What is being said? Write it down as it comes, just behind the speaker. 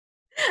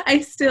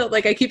I still,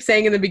 like, I keep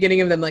saying in the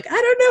beginning of them, like, I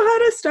don't know how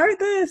to start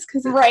this.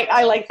 Right.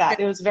 I like that.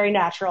 It was very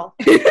natural.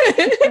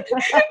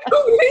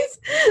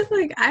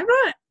 Like,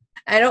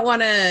 I don't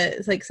want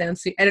to like sound,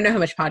 I don't know how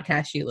much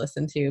podcasts you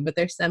listen to, but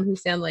there's some who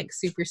sound like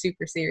super,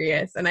 super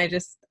serious. And I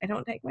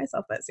don't take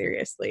myself that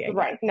seriously.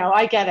 Right. No,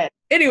 I get it.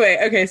 Anyway,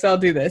 okay, so I'll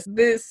do this.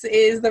 This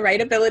is the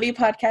Writability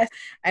Podcast.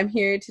 I'm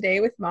here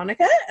today with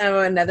Monica,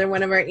 another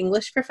one of our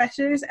English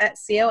professors at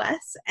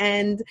COS.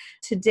 And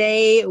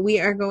today we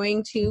are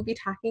going to be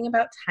talking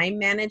about time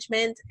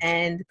management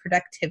and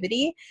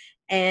productivity.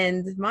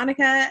 And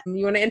Monica,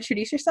 you want to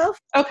introduce yourself?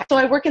 Okay. So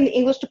I work in the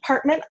English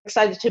department. I'm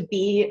excited to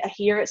be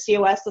here at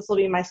COS. This will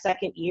be my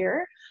second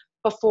year.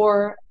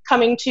 Before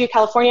coming to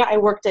California, I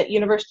worked at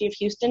University of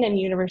Houston and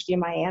University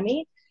of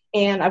Miami.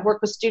 And I've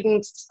worked with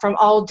students from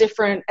all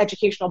different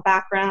educational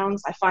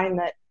backgrounds. I find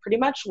that pretty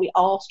much we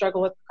all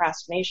struggle with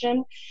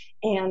procrastination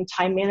and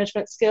time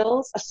management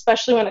skills,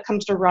 especially when it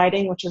comes to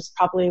writing, which is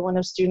probably one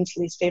of students'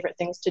 least favorite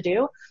things to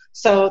do.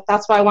 So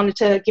that's why I wanted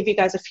to give you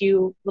guys a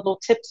few little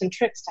tips and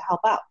tricks to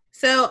help out.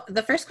 So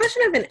the first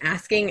question I've been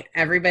asking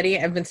everybody,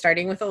 I've been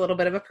starting with a little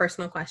bit of a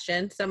personal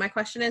question. So my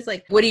question is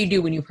like, what do you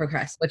do when you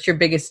procrastinate? What's your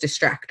biggest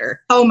distractor?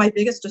 Oh, my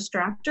biggest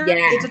distractor? Yeah.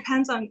 It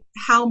depends on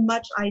how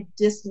much I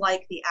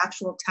dislike the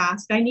actual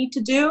task I need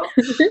to do.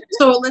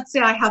 So let's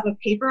say I have a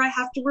paper I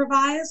have to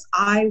revise.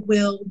 I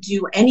will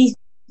do anything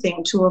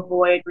to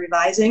avoid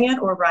revising it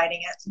or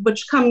writing it,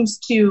 which comes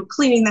to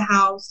cleaning the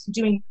house,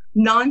 doing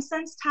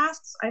nonsense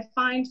tasks. I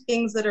find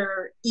things that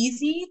are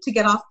easy to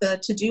get off the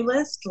to-do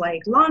list,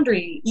 like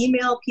laundry,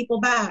 email people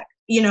back,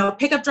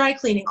 pick up dry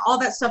cleaning, all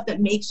that stuff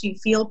that makes you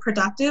feel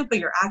productive, but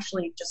you're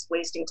actually just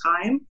wasting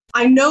time.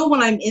 I know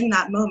when I'm in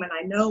that moment.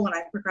 I know when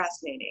I'm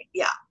procrastinating.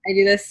 Yeah. I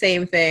do the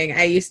same thing.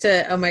 I used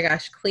to, oh my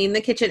gosh, clean the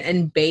kitchen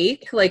and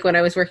bake. Like when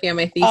I was working on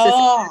my thesis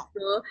in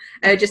school,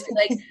 I would just be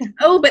like,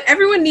 oh, but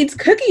everyone needs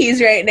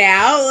cookies right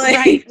now.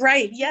 Like,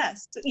 Right.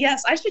 Yes.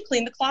 I should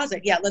clean the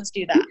closet. Yeah, let's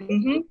do that.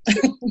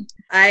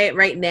 Mm-hmm.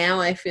 Right now,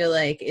 I feel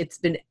like it's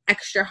been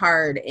extra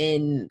hard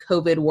in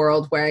COVID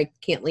world where I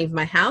can't leave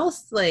my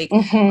house. Like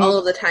all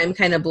of the time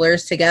kind of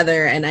blurs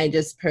together and I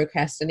just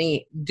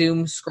procrastinate,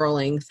 doom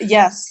scrolling.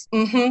 Yes.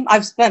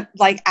 I've spent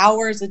like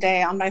hours a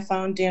day on my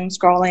phone doom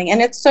scrolling,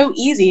 and it's so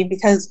easy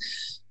because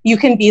you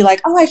can be like,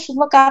 oh, I should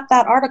look up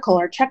that article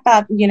or check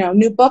that,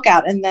 new book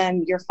out. And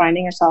then you're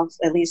finding yourself,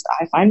 at least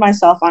I find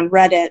myself on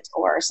Reddit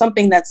or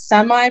something that's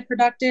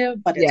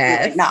semi-productive, but it's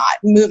really not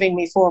moving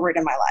me forward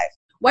in my life.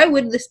 Why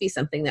would this be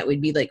something that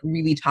we'd be like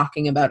really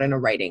talking about in a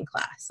writing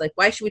class? Like,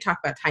 why should we talk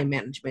about time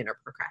management or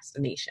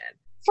procrastination?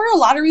 For a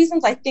lot of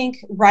reasons, I think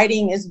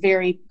writing is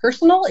very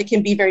personal. It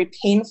can be very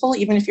painful,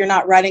 even if you're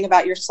not writing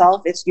about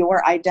yourself. It's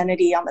your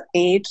identity on the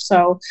page.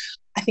 So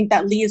I think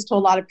that leads to a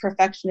lot of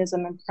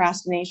perfectionism and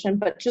procrastination,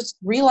 but just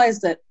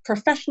realize that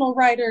professional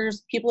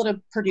writers, people that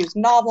have produced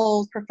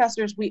novels,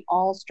 professors, we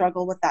all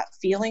struggle with that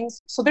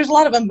feelings. So there's a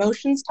lot of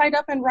emotions tied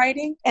up in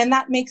writing, and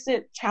that makes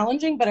it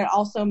challenging, but it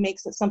also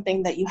makes it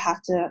something that you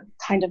have to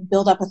kind of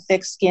build up a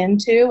thick skin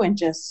to and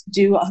just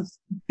do a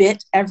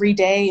bit every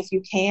day if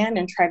you can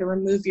and try to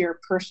remove your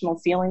personal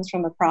feelings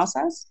from the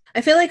process.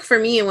 I feel like for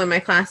me, when my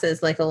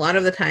classes, like a lot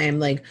of the time,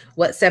 like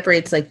what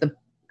separates like the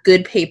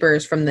good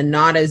papers from the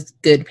not as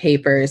good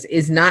papers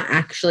is not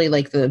actually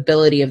like the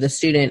ability of the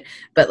student,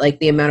 but like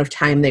the amount of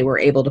time they were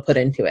able to put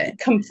into it.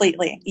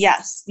 Completely.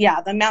 Yes.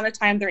 Yeah. The amount of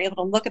time they're able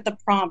to look at the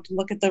prompt,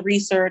 look at the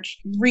research,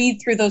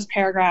 read through those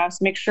paragraphs,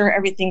 make sure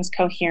everything's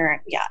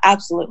coherent. Yeah,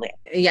 absolutely.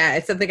 Yeah.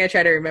 It's something I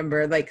try to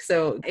remember. Like,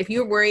 so if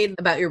you're worried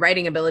about your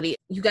writing ability,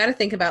 you got to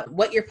think about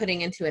what you're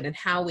putting into it and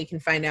how we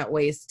can find out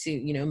ways to,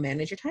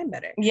 manage your time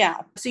better. Yeah.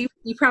 So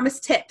you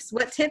promised tips.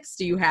 What tips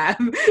do you have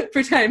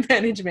for time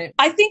management?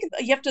 I think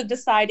you have to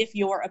decide if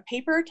you're a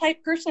paper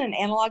type person, an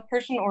analog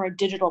person, or a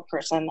digital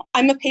person.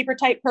 I'm a paper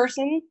type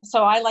person,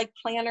 so I like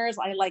planners,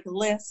 I like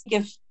lists.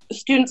 If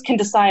students can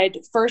decide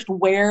first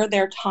where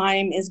their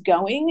time is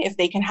going, if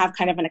they can have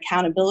kind of an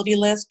accountability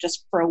list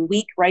just for a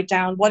week, write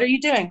down, what are you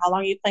doing? How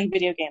long are you playing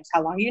video games?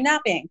 How long are you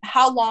napping?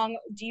 How long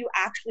do you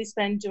actually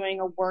spend doing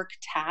a work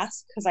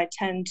task? Because I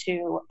tend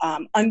to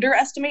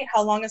underestimate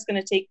how long it's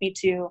going to take me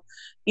to,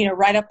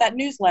 write up that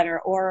newsletter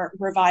or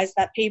revise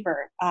that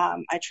paper.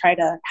 I try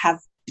to have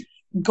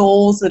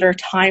goals that are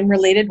time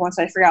related. Once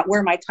I figure out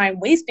where my time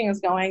wasting is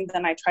going,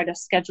 then I try to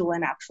schedule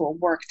in actual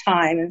work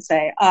time and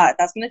say,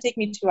 that's going to take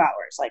me 2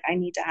 hours. Like I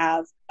need to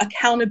have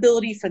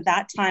accountability for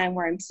that time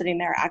where I'm sitting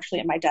there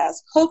actually at my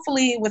desk,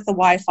 hopefully with the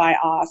Wi-Fi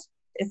off,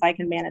 if I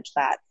can manage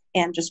that,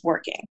 and just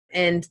working.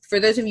 And for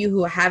those of you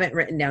who haven't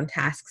written down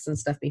tasks and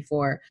stuff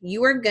before,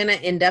 you are going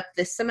to end up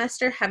this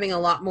semester having a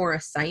lot more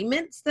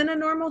assignments than a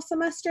normal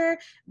semester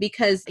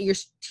because your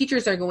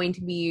teachers are going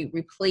to be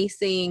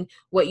replacing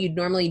what you'd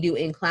normally do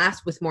in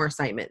class with more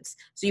assignments.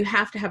 So you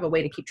have to have a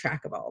way to keep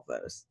track of all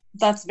of those.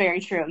 That's very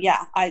true.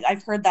 Yeah,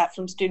 I've heard that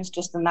from students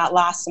just in that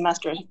last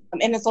semester.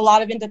 And it's a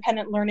lot of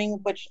independent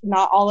learning, which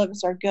not all of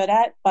us are good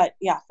at. But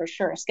yeah, for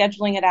sure.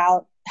 Scheduling it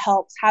out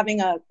helps.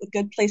 Having a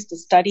good place to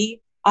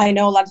study I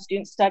know a lot of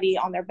students study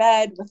on their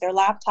bed with their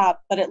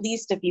laptop, but at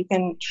least if you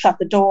can shut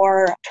the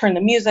door, turn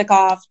the music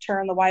off,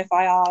 turn the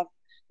Wi-Fi off,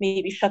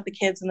 maybe shut the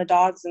kids and the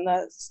dogs and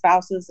the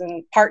spouses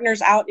and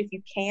partners out if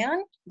you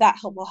can, that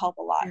will help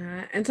a lot.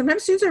 Yeah. And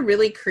sometimes students are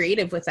really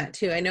creative with that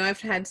too. I know I've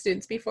had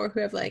students before who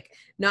have like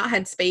not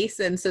had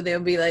space. And so they'll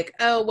be like,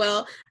 oh,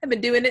 well, I've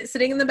been doing it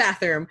sitting in the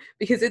bathroom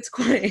because it's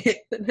quiet.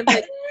 And I'm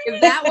like,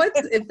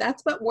 if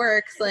that's what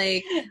works,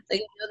 like I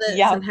know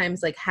that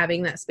sometimes like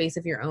having that space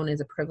of your own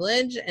is a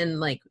privilege. And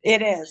like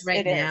it is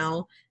right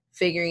now,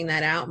 figuring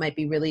that out might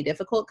be really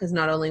difficult because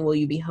not only will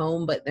you be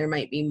home, but there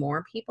might be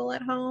more people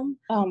at home.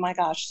 Oh my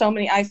gosh, so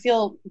many. I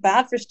feel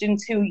bad for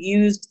students who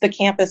used the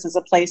campus as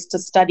a place to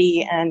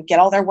study and get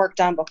all their work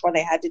done before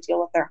they had to deal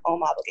with their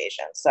home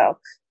obligations. So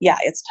yeah,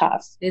 it's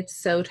tough. It's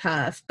so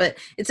tough, but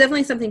it's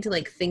definitely something to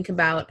like think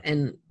about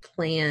and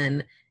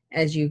plan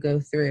as you go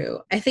through.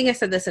 I think I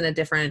said this in a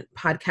different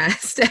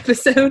podcast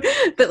episode,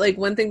 but like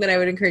one thing that I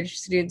would encourage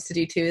students to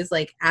do too is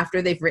like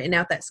after they've written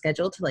out that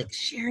schedule to like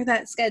share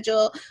that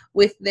schedule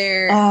with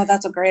their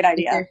that's a great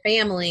idea. Their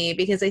family,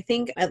 because I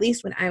think at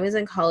least when I was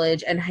in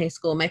college and high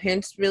school, my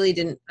parents really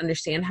didn't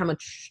understand how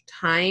much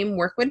time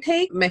work would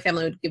take. My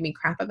family would give me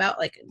crap about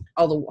like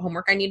all the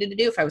homework I needed to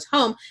do. If I was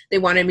home, they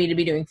wanted me to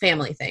be doing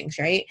family things,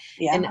 right?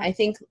 Yeah. And I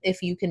think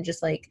if you can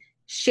just like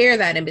share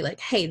that and be like,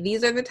 hey,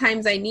 these are the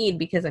times I need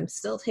because I'm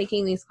still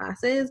taking these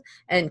classes,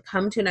 and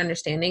come to an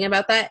understanding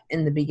about that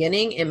in the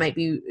beginning, it might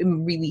be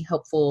really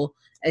helpful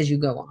as you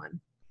go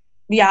on.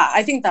 Yeah,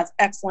 I think that's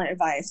excellent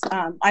advice.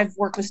 I've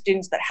worked with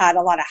students that had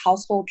a lot of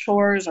household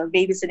chores or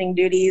babysitting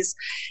duties,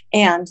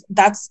 and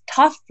that's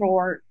tough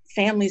for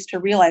families to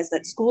realize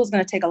that school is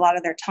going to take a lot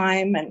of their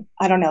time, and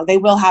I don't know, they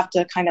will have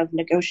to kind of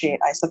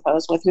negotiate, I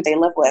suppose, with who they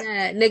live with.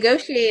 Yeah,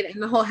 negotiate,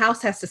 and the whole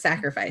house has to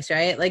sacrifice,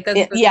 right? Like that's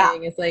the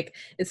thing. It's like,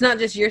 it's not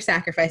just your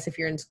sacrifice if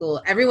you're in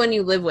school. Everyone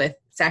you live with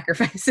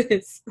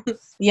sacrifices.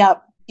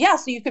 Yep. Yeah,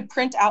 so you could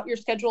print out your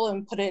schedule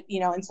and put it,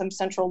 in some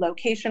central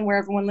location where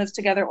everyone lives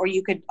together, or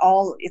you could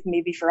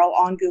if you're all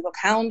on Google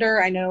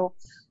Calendar. I know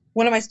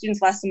one of my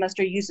students last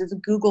semester uses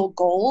Google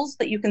Goals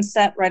that you can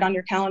set right on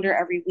your calendar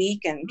every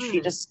week, and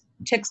she just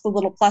ticks the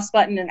little plus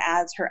button and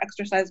adds her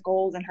exercise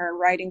goals and her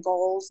writing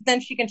goals.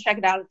 Then she can check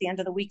it out at the end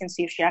of the week and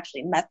see if she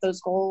actually met those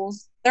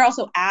goals. There are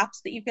also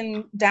apps that you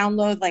can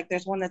download. Like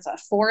there's one that's a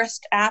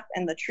forest app,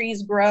 and the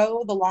trees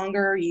grow the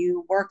longer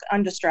you work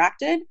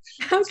undistracted.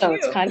 How so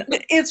cute.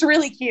 It's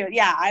really cute.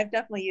 Yeah, I've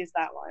definitely used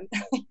that one.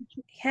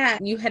 Yeah,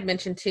 you had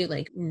mentioned too,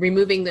 like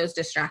removing those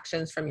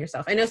distractions from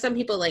yourself. I know some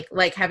people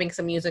like having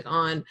some music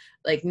on,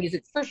 like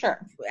music for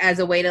sure, as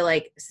a way to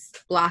like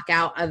block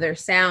out other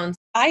sounds.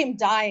 I am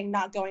dying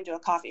not going to a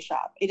coffee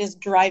shop. It is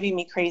driving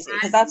me crazy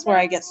because that's where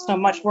I get so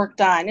much work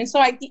done. And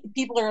so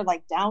people are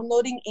like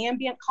downloading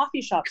ambient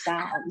coffee shop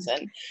sounds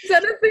and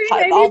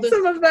I need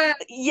some of that.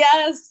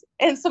 Yes.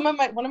 And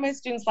one of my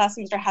students last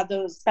semester had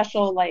those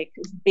special like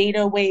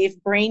beta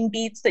wave brain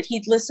beats that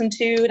he'd listen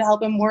to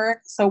help him work.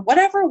 So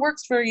whatever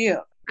works for you.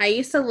 I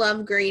used to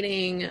love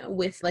grading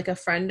with like a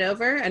friend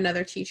over,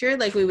 another teacher.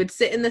 Like we would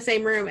sit in the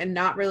same room and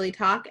not really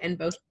talk and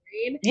both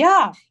grade.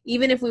 Yeah.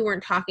 Even if we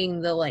weren't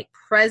talking, the like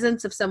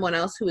presence of someone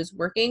else who was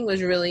working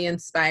was really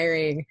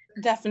inspiring.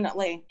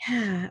 Definitely.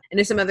 Yeah. And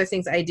there's some other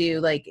things I do.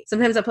 Like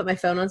sometimes I'll put my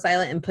phone on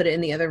silent and put it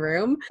in the other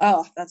room.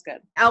 Oh, that's good.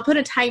 I'll put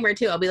a timer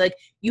too. I'll be like,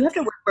 you have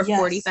to work for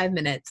 45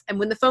 minutes. And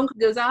when the phone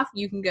goes off,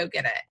 you can go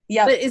get it.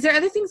 Yeah. But is there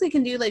other things they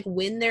can do like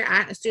when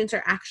students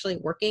are actually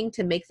working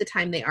to make the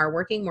time they are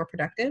working more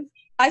productive?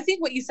 I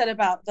think what you said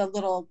about the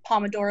little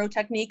Pomodoro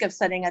technique of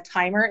setting a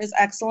timer is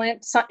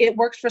excellent. So it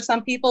works for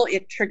some people.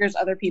 It triggers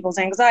other people's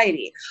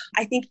anxiety.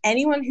 I think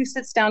anyone who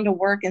sits down to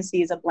work and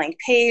sees a blank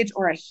page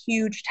or a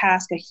huge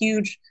task, a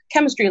huge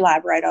chemistry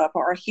lab write-up,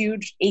 or a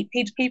huge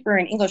 8-page paper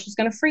in English is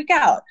going to freak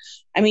out.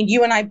 I mean,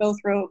 you and I both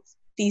wrote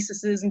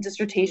theses and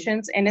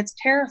dissertations, and it's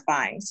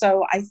terrifying.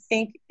 So I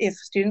think if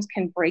students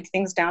can break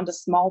things down to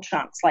small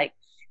chunks, like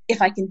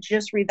if I can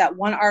just read that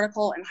one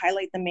article and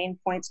highlight the main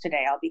points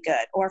today, I'll be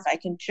good. Or if I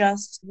can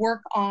just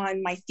work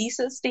on my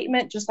thesis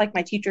statement, just like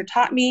my teacher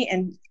taught me,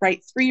 and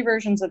write 3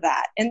 versions of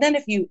that. And then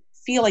if you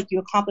feel like you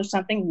accomplished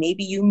something,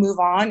 maybe you move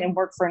on and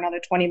work for another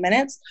 20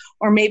 minutes.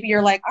 Or maybe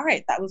you're like, all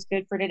right, that was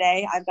good for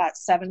today. I've got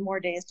 7 more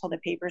days till the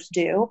paper's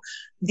due.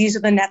 These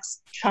are the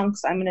next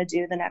chunks I'm going to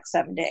do the next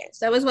 7 days.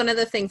 That was one of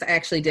the things I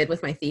actually did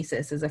with my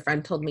thesis, is a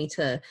friend told me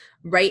to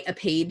write a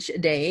page a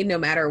day, no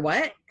matter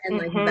what. And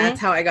like,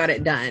 that's how I got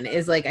it done,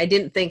 is like, I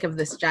didn't think of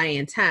this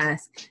giant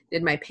task,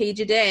 did my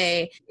page a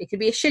day. It could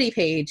be a shitty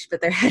page,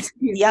 but there had to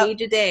be a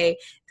page a day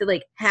to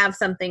like have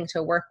something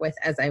to work with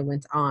as I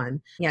went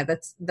on. Yeah,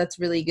 that's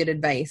really good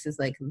advice, is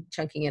like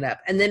chunking it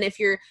up. And then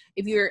if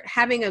you're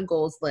having a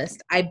goals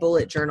list, I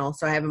bullet journal.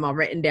 So I have them all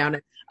written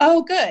down.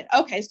 Oh, good.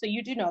 Okay. So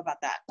you do know about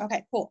that.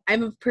 Okay, cool.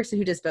 I'm a person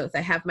who does both. I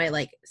have my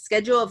like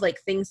schedule of like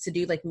things to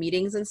do, like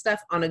meetings and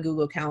stuff, on a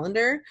Google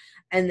Calendar,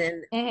 and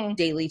then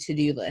daily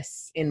to-do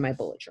lists in my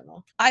bullet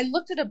journal. I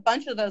looked at a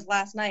bunch of those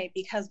last night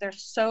because they're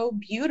so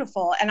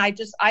beautiful, and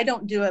I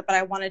don't do it, but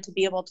I wanted to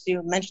be able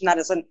to mention that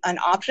as an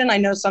option. I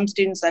know some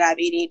students that have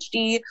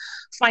ADHD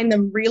find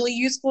them really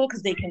useful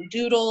because they can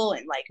doodle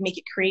and like make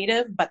it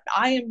creative, but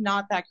I am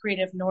not that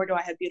creative, nor do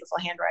I have beautiful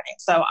handwriting.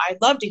 So I'd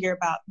love to hear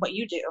about what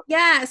you do.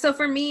 Yeah. So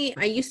for me,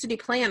 I used to do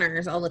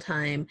planners all the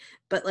time,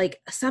 but like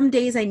some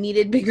days I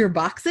needed bigger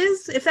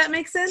boxes, if that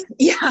makes sense.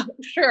 Yeah,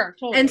 sure.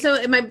 Totally. And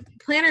so my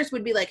planners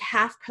would be like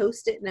half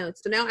Post-it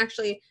notes. So now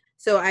actually,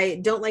 so I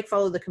don't like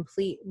follow the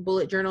complete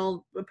bullet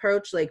journal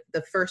approach. Like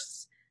the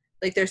first,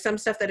 like there's some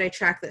stuff that I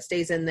track that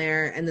stays in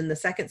there. And then the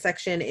second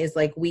section is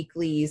like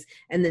weeklies.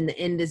 And then the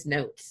end is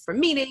notes from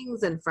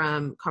meetings and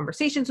from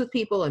conversations with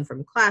people and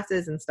from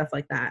classes and stuff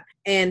like that.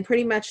 And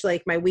pretty much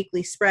like my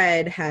weekly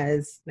spread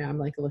has, now I'm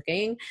like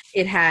looking,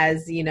 it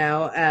has, you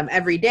know,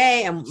 every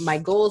day and my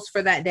goals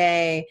for that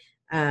day.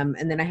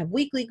 And then I have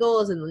weekly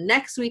goals and the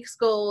next week's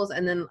goals.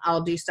 And then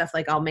I'll do stuff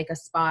like I'll make a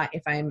spot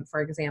if I'm,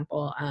 for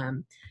example,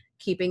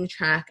 keeping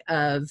track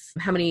of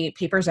how many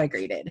papers I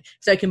graded.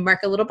 So I can mark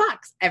a little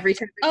box every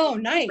time. Oh,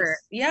 nice.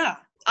 Yeah.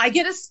 I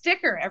get a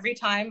sticker every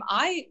time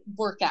I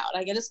work out.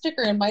 I get a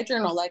sticker in my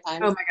journal like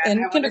I'm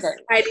in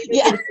kindergarten. I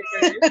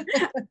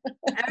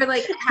would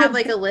like have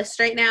like a list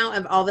right now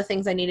of all the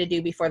things I need to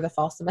do before the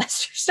fall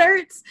semester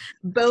starts,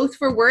 both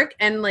for work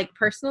and like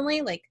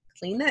personally, like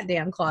clean that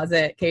damn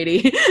closet,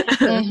 Katie.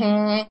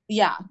 Mm-hmm.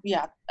 Yeah.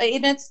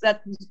 And it's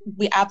that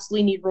we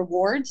absolutely need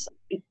rewards.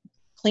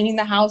 Cleaning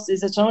the house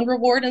is its own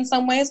reward in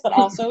some ways, but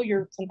also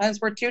sometimes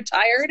we're too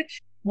tired.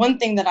 One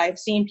thing that I've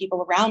seen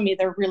people around me,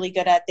 they're really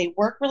good at, they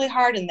work really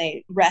hard and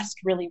they rest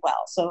really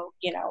well. So,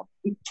 you know,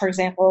 for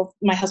example,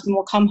 my husband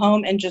will come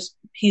home and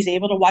he's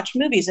able to watch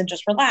movies and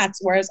just relax.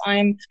 Whereas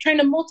I'm trying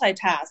to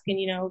multitask and,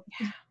 you know,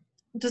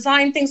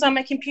 design things on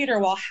my computer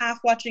while half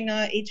watching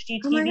a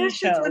HGTV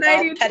show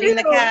while petting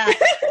the cat.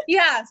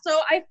 Yeah.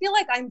 So I feel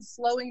like I'm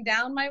slowing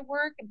down my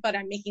work, but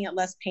I'm making it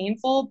less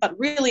painful. But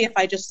really, if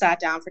I just sat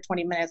down for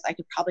 20 minutes, I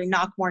could probably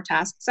knock more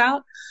tasks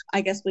out.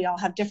 I guess we all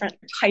have different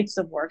types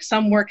of work.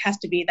 Some work has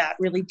to be that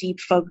really deep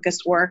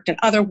focused work, and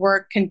other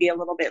work can be a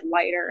little bit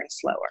lighter and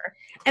slower.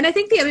 And I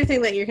think the other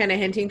thing that you're kind of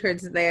hinting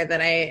towards there that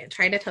I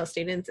try to tell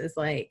students is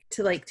like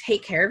to like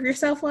take care of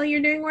yourself while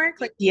you're doing work.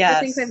 Like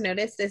yes. The things I've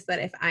noticed is that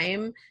if I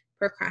am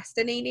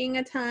procrastinating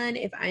a ton,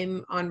 if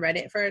I'm on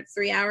Reddit for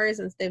 3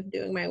 hours instead of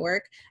doing my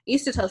work, I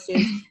used to tell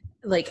students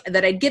like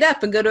that I'd get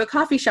up and go to a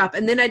coffee shop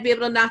and then I'd be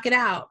able to knock it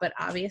out. But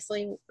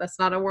obviously that's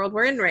not a world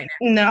we're in right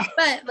No. now.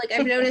 But like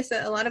I've noticed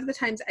that a lot of the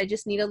times I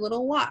just need a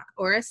little walk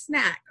or a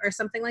snack or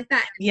something like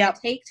that. Yeah.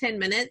 Take 10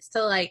 minutes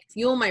to like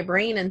fuel my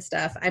brain and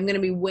stuff. I'm going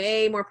to be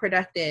way more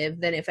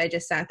productive than if I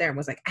just sat there and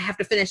was like, I have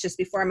to finish this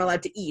before I'm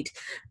allowed to eat.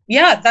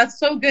 Yeah, that's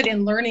so good.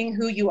 In learning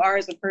who you are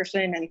as a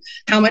person and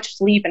how much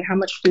sleep and how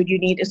much food you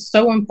need is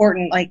so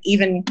important. Like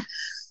even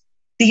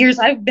the years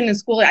I've been in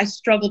school, I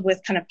struggled with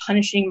kind of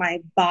punishing my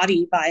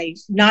body by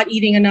not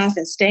eating enough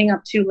and staying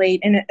up too late.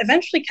 And it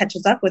eventually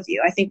catches up with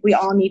you. I think we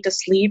all need to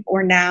sleep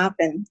or nap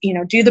and, you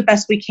know, do the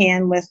best we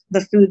can with the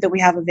food that we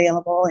have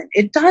available. And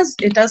it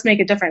does make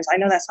a difference. I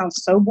know that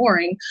sounds so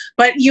boring,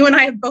 but you and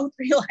I have both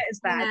realized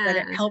that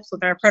it helps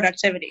with our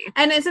productivity.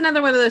 And it's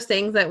another one of those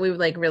things that we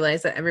like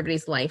realize that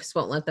everybody's lives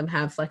won't let them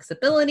have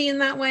flexibility in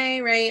that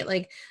way, right?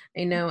 Like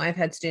I know I've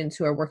had students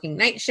who are working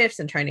night shifts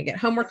and trying to get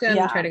homework done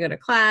and try to go to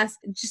class.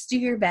 Just do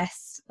your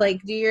best.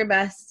 Like do your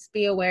best,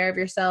 be aware of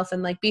yourself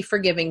and like be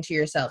forgiving to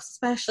yourself,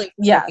 especially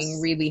working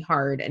really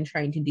hard and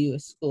trying to do a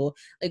school.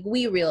 Like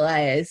we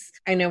realize,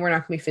 I know we're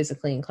not going to be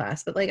physically in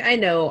class, but like I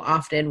know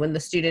often when the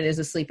student is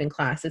asleep in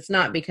class, it's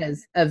not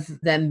because of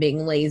them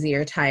being lazy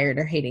or tired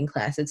or hating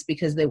class. It's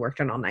because they worked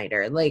an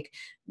all-nighter. Like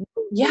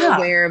be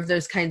aware of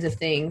those kinds of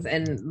things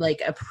and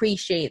like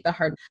appreciate the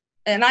hard.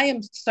 And I am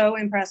so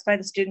impressed by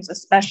the students,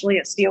 especially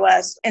at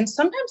COS. And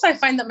sometimes I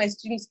find that my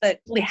students that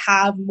really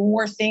have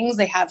more things,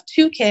 they have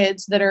 2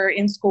 kids that are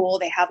in school,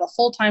 they have a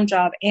full-time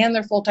job and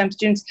they're full-time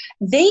students,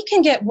 they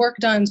can get work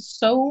done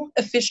so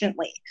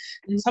efficiently.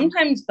 And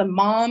sometimes the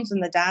moms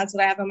and the dads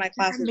that I have in my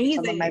classes are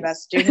some of my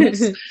best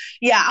students.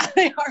 Yeah,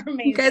 they are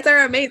amazing. You guys are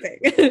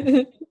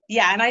amazing.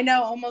 Yeah, and I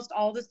know almost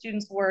all the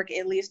students work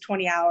at least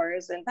 20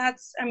 hours. And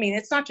that's, I mean,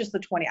 it's not just the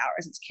 20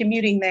 hours. It's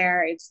commuting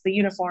there. It's the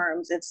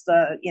uniforms. It's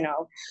the, you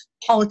know,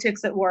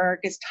 politics at work.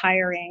 It's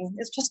tiring.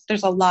 It's just,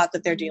 there's a lot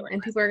that they're dealing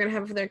with. People are going to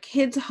have their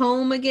kids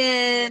home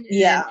again.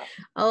 Yeah.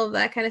 All of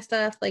that kind of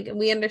stuff. Like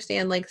we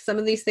understand like some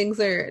of these things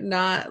are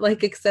not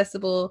like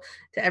accessible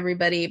to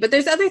everybody, but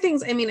there's other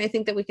things. I mean, I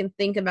think that we can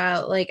think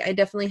about, like, I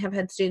definitely have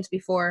had students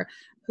before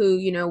who,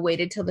 you know,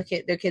 waited till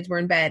their kids were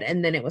in bed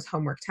and then it was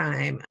homework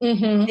time.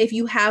 Mm-hmm. If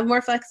you have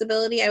more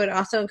flexibility, I would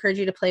also encourage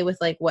you to play with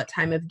like what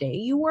time of day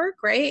you work,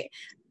 right?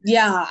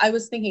 Yeah, I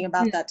was thinking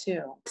about that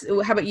too.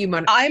 So how about you,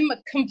 Monica? I'm a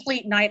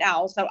complete night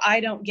owl, so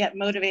I don't get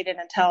motivated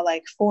until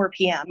like 4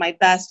 p.m. My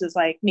best is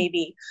like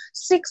maybe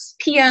 6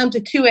 p.m. to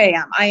 2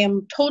 a.m. I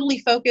am totally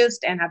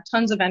focused and have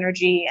tons of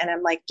energy and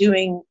I'm like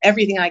doing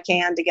everything I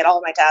can to get all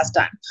of my tasks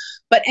done.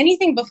 But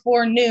anything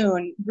before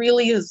noon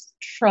really is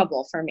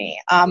trouble for me.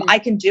 I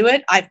can do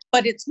it,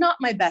 but it's not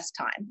my best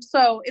time.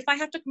 So if I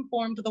have to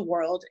conform to the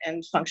world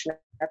and function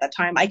at that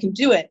time, I can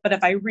do it. But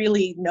if I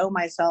really know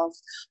myself,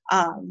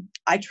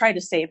 I try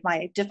to save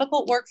my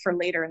difficult work for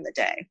later in the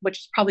day, which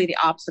is probably the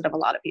opposite of a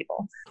lot of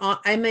people.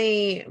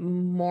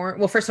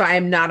 Well, first of all,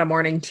 I'm not a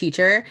morning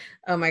teacher.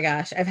 Oh my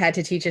gosh. I've had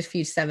to teach a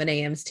few 7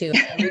 a.m.s too.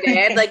 Every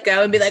day I'd like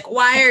go and be like,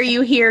 why are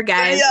you here,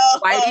 guys?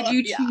 Why did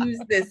you choose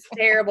this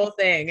terrible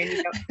thing?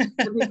 And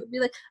some people would be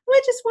like, oh,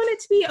 I just want it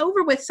to be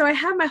over with. So I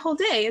have my whole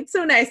day. It's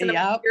so nice. And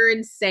I'm like, you're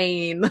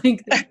insane.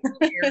 Like, this is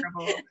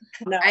terrible.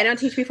 No. I don't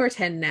teach before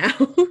 10 now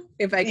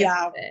if I can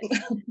help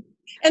it.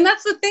 And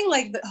that's the thing,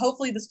 like,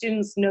 hopefully the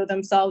students know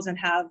themselves and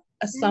have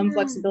some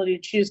flexibility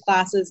to choose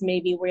classes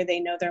maybe where they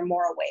know they're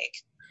more awake.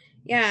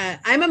 Yeah,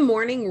 I'm a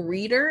morning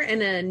reader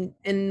and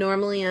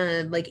normally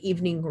a like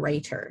evening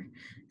writer.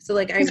 So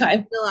like I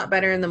read a lot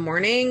better in the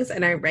mornings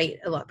and I write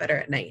a lot better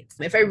at night.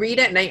 If I read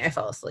at night, I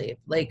fall asleep.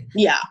 Like,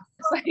 yeah,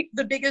 it's like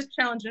the biggest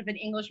challenge of an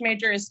English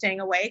major is staying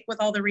awake with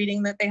all the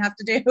reading that they have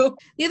to do.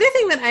 The other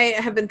thing that I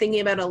have been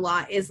thinking about a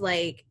lot is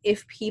like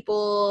if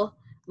people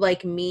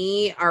like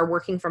me are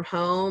working from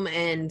home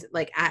and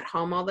like at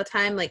home all the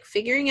time, like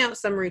figuring out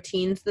some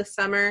routines this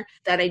summer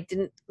that I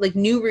didn't like,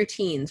 new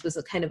routines was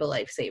a kind of a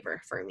lifesaver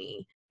for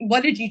me.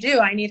 What did you do?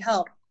 I need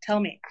help. Tell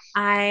me.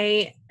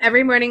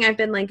 Every morning I've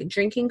been like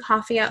drinking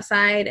coffee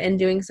outside and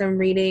doing some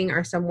reading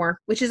or some work,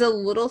 which is a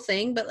little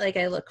thing, but like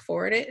I look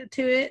forward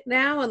to it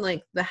now. And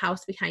like the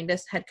house behind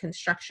us had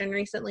construction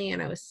recently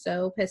and I was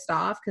so pissed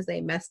off because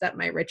they messed up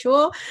my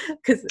ritual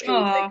because it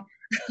was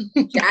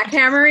like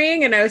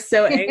jackhammering and I was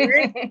so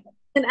angry.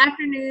 In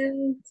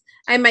afternoons,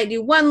 I might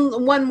do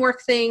one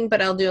work thing, but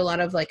I'll do a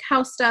lot of like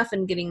house stuff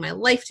and getting my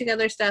life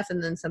together stuff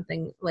and then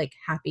something like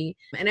happy.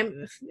 And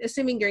I'm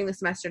assuming during the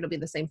semester it'll be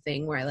the same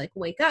thing where I like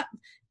wake up,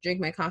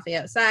 drink my coffee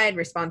outside,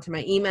 respond to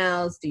my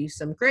emails, do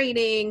some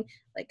grading,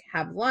 like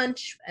have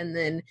lunch, and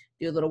then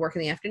do a little work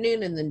in the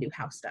afternoon and then do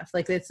house stuff.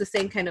 Like it's the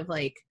same kind of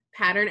like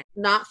pattern,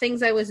 not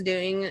things I was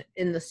doing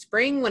in the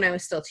spring when I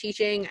was still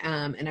teaching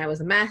and I was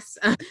a mess.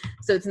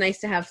 So it's nice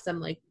to have some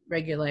like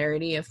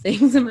regularity of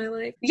things in my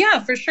life.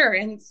 Yeah, for sure.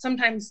 And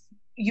sometimes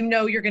you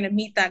know you're going to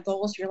meet that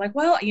goal. So you're like,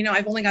 well, you know,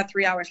 I've only got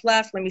 3 hours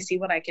left. Let me see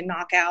what I can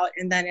knock out.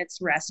 And then it's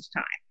rest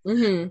time.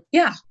 Mm-hmm.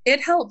 Yeah,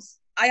 it helps.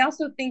 I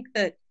also think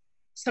that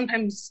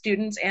sometimes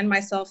students and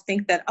myself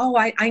think that, oh,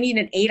 I need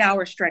an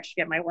 8-hour stretch to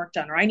get my work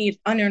done, or I need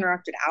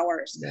uninterrupted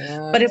hours.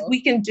 No. But if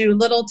we can do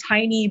little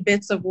tiny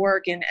bits of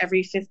work in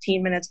every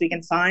 15 minutes we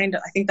can find,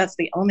 I think that's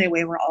the only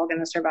way we're all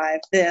going to survive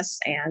this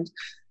and,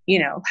 you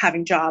know,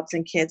 having jobs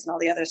and kids and all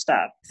the other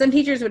stuff. Some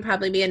teachers would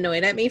probably be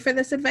annoyed at me for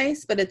this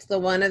advice, but it's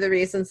one of the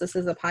reasons this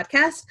is a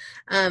podcast.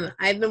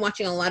 I've been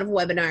watching a lot of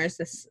webinars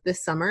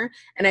this summer,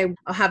 and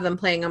I'll have them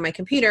playing on my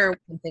computer or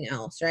something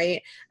else,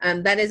 right?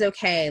 That is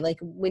okay. Like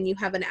when you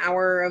have an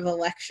hour of a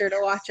lecture to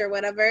watch or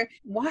whatever,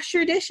 wash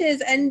your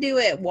dishes and do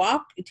it.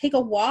 Take a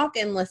walk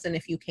and listen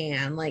if you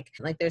can. Like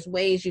there's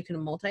ways you can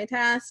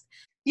multitask.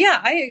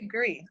 Yeah, I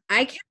agree.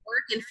 I can't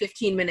work in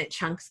 15-minute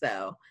chunks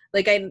though.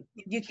 Like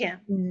you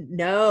can't.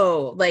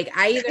 No, like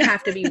I either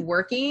have to be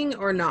working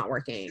or not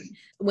working.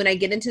 When I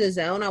get into the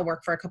zone, I'll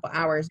work for a couple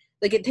hours.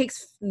 Like it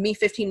takes me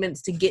 15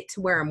 minutes to get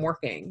to where I'm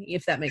working,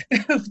 if that makes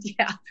sense.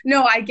 Yeah.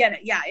 No, I get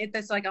it. Yeah.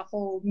 It's like a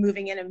whole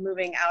moving in and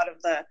moving out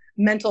of the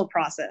mental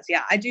process.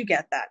 Yeah, I do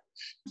get that.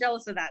 I'm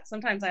jealous of that.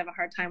 Sometimes I have a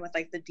hard time with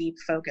like the deep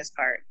focus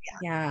part.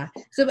 Yeah.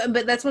 So,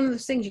 but that's one of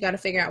those things you got to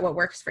figure out what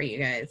works for you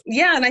guys.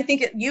 Yeah. And I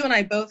think you and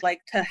I both like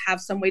to have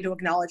some way to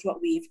acknowledge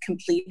what we've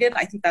completed.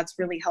 I think that's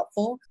really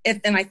helpful.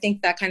 And I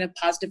think that kind of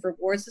positive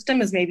reward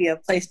system is maybe a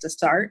place to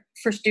start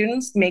for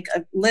students. Make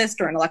a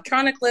list or an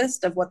electronic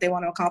list of what they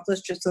want to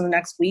accomplish just in the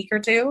next week or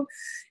two,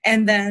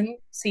 and then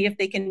see if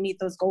they can meet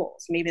those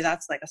goals. Maybe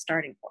that's like a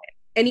starting point.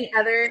 Any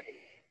other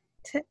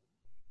tips?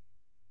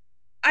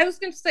 I was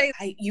going to say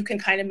you can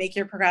kind of make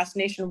your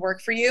procrastination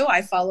work for you.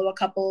 I follow a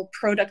couple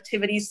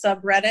productivity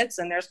subreddits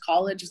and there's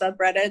college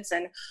subreddits.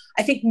 And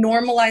I think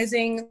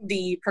normalizing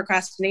the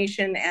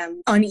procrastination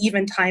and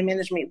uneven time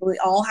management we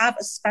all have,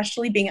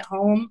 especially being at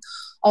home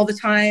all the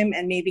time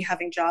and maybe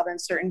having job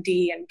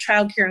uncertainty and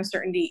childcare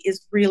uncertainty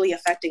is really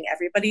affecting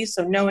everybody.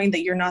 So knowing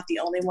that you're not the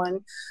only one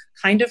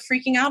kind of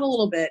freaking out a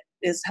little bit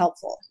is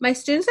helpful. My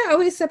students are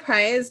always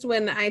surprised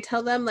when I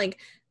tell them like,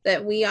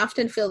 that we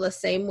often feel the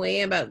same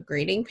way about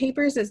grading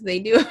papers as they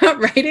do about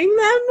writing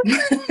them.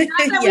 Not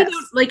that we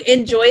don't like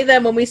enjoy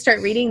them when we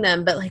start reading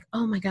them, but like,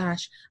 oh my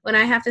gosh, when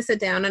I have to sit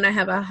down and I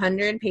have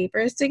 100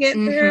 papers to get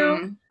through,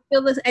 I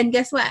feel this. And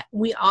guess what?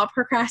 We all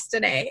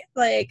procrastinate.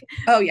 Like,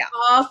 oh yeah,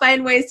 we all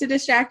find ways to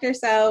distract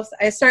ourselves.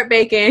 I start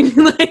baking.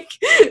 Like,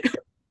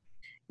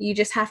 you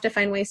just have to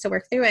find ways to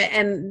work through it,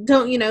 and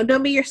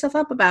don't beat yourself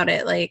up about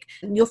it. Like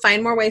you'll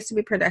find more ways to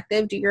be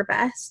productive, do your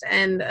best.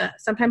 And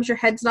sometimes your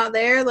head's not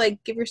there.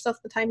 Like give yourself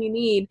the time you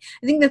need.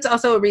 I think that's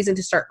also a reason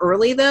to start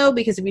early though,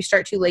 because if you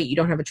start too late, you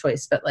don't have a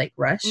choice but like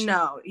rush.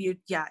 No,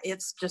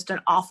 it's just an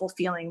awful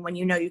feeling when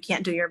you know you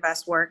can't do your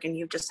best work and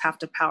you just have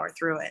to power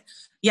through it.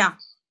 Yeah,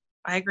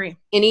 I agree.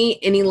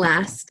 Any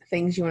last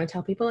things you want to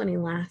tell people? Any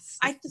last?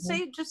 I have to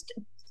say just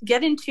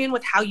get in tune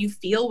with how you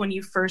feel when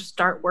you first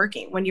start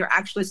working. When you're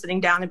actually sitting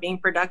down and being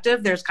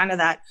productive, there's kind of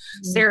that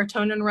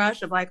serotonin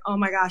rush of like, oh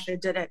my gosh, I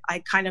did it. I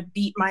kind of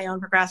beat my own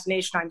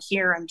procrastination. I'm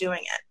here. I'm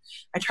doing it.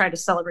 I try to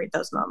celebrate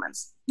those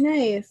moments.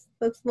 Nice.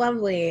 That's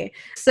lovely.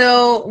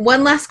 So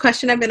one last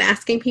question I've been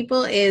asking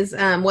people is,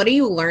 what are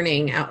you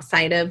learning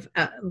outside of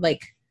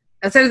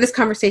this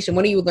conversation?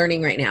 What are you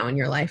learning right now in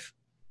your life?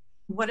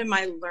 What am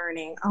I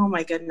learning? Oh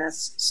my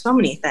goodness. So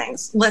many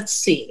things. Let's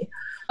see.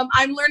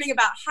 I'm learning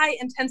about high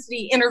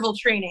intensity interval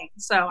training.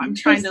 So I'm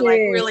trying to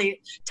really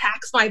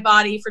tax my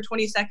body for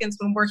 20 seconds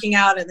when working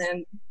out, and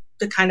then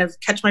to kind of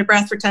catch my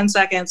breath for 10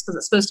 seconds because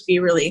it's supposed to be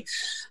really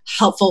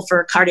helpful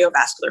for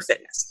cardiovascular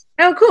fitness.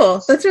 Oh,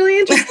 cool. That's really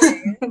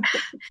interesting.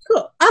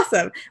 Cool.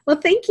 Awesome. Well,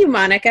 thank you,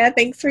 Monica.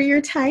 Thanks for your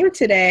time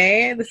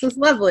today. This was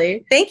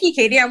lovely. Thank you,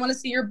 Katie. I want to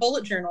see your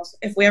bullet journals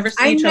if we ever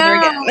see each other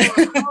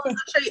again.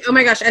 Oh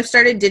my gosh. I've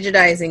started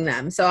digitizing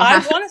them. So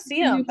I want to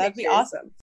see them. That'd be awesome.